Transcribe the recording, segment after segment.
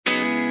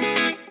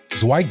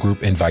ZWEIG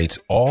Group invites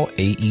all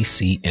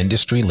AEC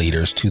industry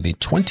leaders to the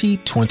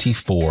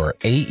 2024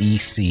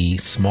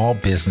 AEC Small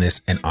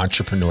Business and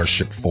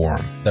Entrepreneurship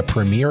Forum, the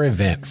premier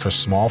event for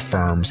small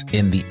firms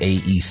in the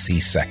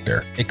AEC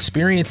sector.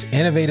 Experience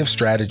innovative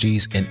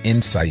strategies and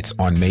insights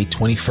on May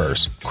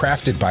 21st,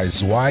 crafted by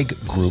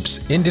ZWEIG Group's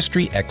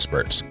industry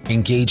experts.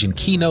 Engage in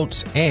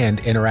keynotes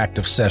and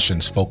interactive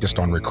sessions focused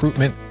on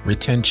recruitment,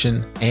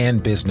 retention,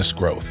 and business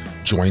growth.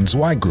 Join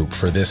ZWEIG Group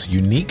for this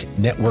unique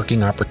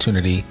networking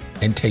opportunity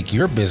and take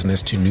your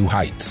business to new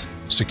heights.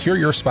 Secure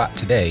your spot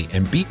today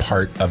and be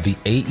part of the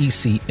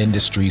AEC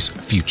industry's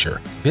future.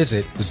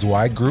 Visit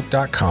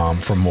ZWEIGgroup.com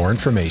for more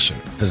information.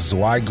 The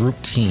ZWEIG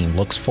Group team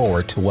looks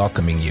forward to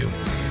welcoming you.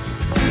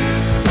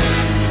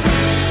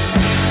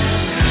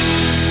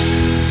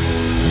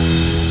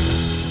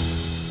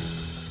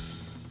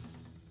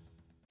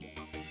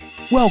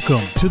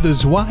 Welcome to the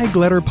ZWEIG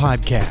Letter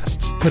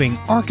Podcasts, putting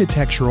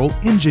architectural,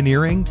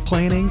 engineering,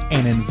 planning,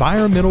 and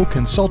environmental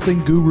consulting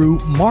guru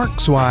Mark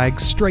ZWEIG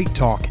straight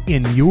talk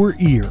in your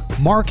ear.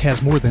 Mark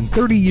has more than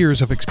 30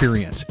 years of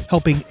experience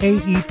helping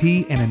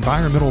AEP and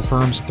environmental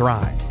firms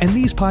thrive, and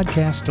these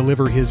podcasts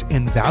deliver his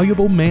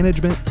invaluable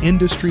management,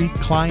 industry,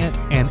 client,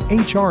 and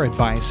HR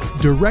advice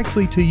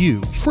directly to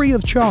you, free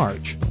of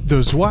charge.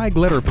 The ZWEIG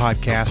Letter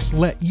Podcasts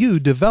let you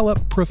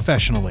develop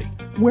professionally,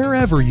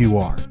 wherever you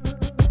are.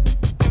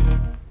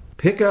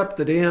 Pick up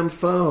the damn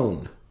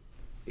phone.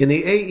 In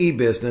the AE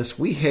business,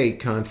 we hate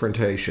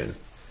confrontation.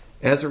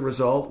 As a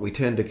result, we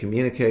tend to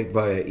communicate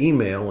via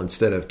email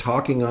instead of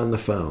talking on the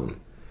phone.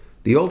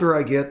 The older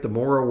I get, the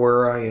more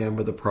aware I am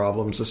of the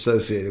problems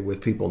associated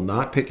with people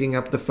not picking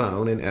up the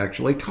phone and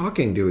actually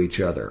talking to each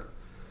other.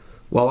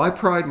 While I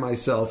pride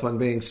myself on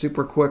being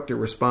super quick to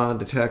respond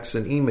to texts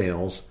and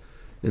emails,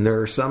 and there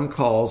are some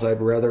calls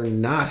I'd rather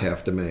not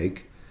have to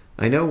make,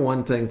 I know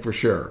one thing for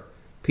sure.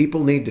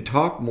 People need to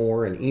talk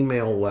more and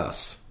email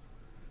less.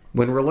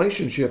 When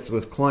relationships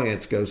with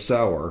clients go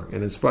sour,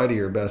 and in spite of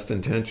your best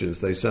intentions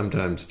they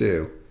sometimes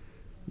do,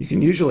 you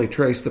can usually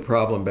trace the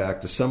problem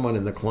back to someone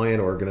in the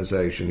client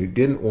organization who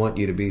didn't want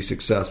you to be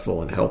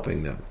successful in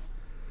helping them.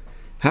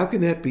 How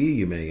can that be,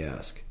 you may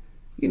ask?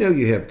 You know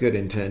you have good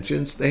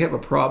intentions. They have a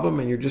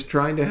problem and you're just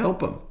trying to help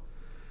them.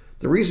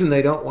 The reason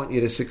they don't want you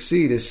to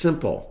succeed is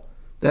simple.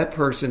 That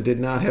person did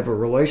not have a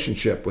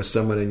relationship with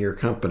someone in your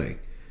company.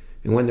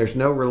 And when there's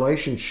no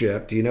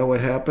relationship, do you know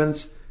what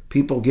happens?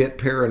 People get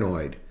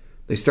paranoid.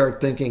 They start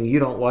thinking you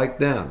don't like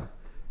them.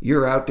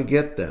 You're out to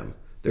get them.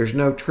 There's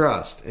no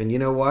trust. And you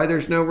know why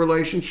there's no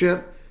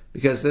relationship?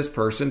 Because this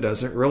person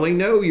doesn't really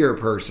know your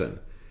person.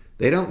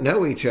 They don't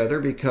know each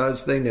other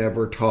because they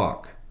never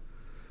talk.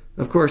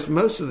 Of course,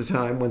 most of the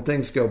time when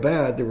things go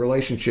bad, the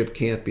relationship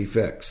can't be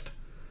fixed.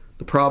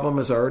 The problem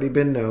has already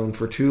been known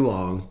for too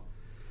long.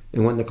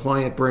 And when the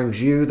client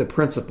brings you, the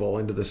principal,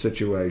 into the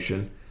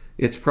situation,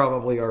 it's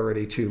probably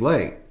already too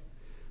late.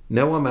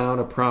 No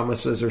amount of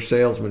promises or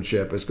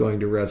salesmanship is going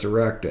to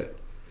resurrect it.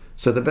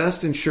 So the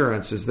best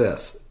insurance is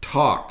this: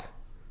 talk.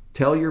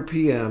 Tell your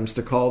PMs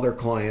to call their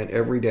client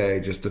every day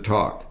just to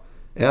talk.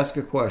 Ask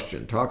a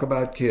question, talk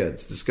about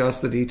kids,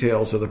 discuss the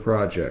details of the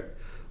project.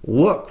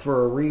 Look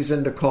for a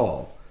reason to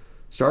call.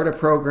 Start a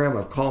program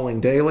of calling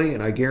daily,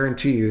 and I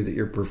guarantee you that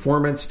your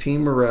performance,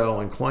 team morale,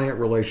 and client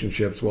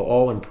relationships will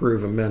all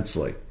improve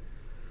immensely.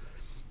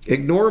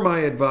 Ignore my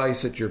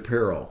advice at your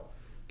peril.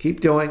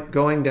 Keep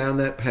going down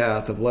that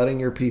path of letting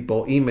your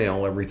people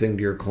email everything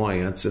to your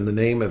clients in the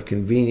name of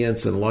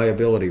convenience and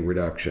liability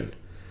reduction.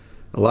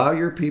 Allow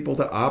your people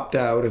to opt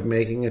out of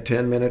making a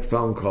 10-minute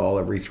phone call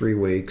every 3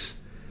 weeks,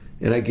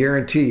 and I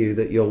guarantee you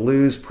that you'll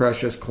lose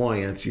precious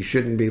clients you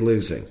shouldn't be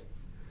losing.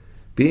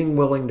 Being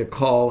willing to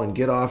call and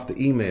get off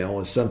the email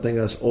is something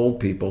us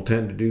old people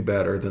tend to do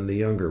better than the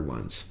younger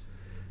ones.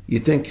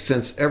 You'd think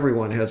since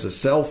everyone has a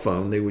cell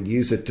phone, they would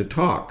use it to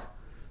talk.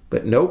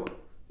 But nope.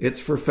 It's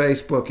for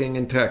Facebooking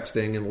and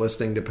texting and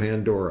listening to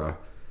Pandora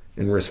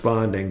and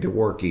responding to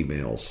work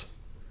emails.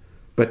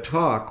 But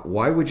talk,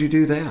 why would you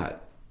do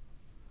that?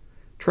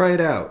 Try it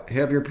out.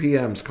 Have your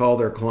PMs call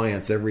their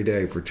clients every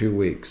day for 2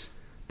 weeks.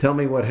 Tell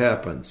me what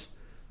happens.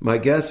 My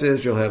guess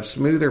is you'll have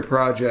smoother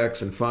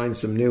projects and find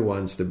some new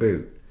ones to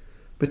boot.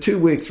 But 2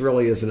 weeks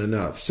really isn't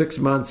enough. 6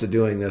 months of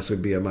doing this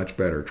would be a much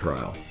better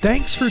trial.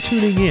 Thanks for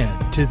tuning in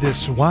to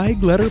this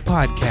ZWEIG Letter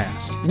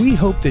Podcast. We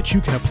hope that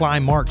you can apply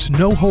Mark's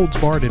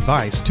no-holds-barred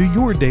advice to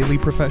your daily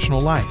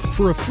professional life.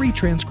 For a free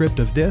transcript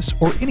of this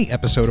or any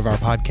episode of our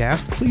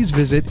podcast, please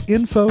visit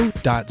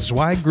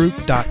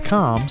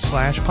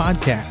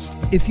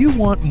info.zweigroup.com/podcast. If you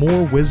want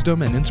more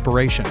wisdom and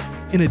inspiration,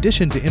 in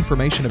addition to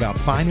information about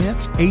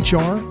finance,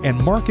 HR,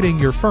 and marketing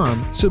your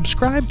firm,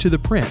 subscribe to the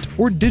print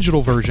or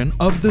digital version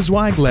of the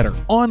ZWEIG Letter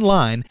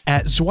online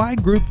at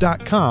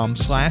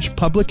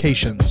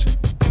zweigroup.com/publications.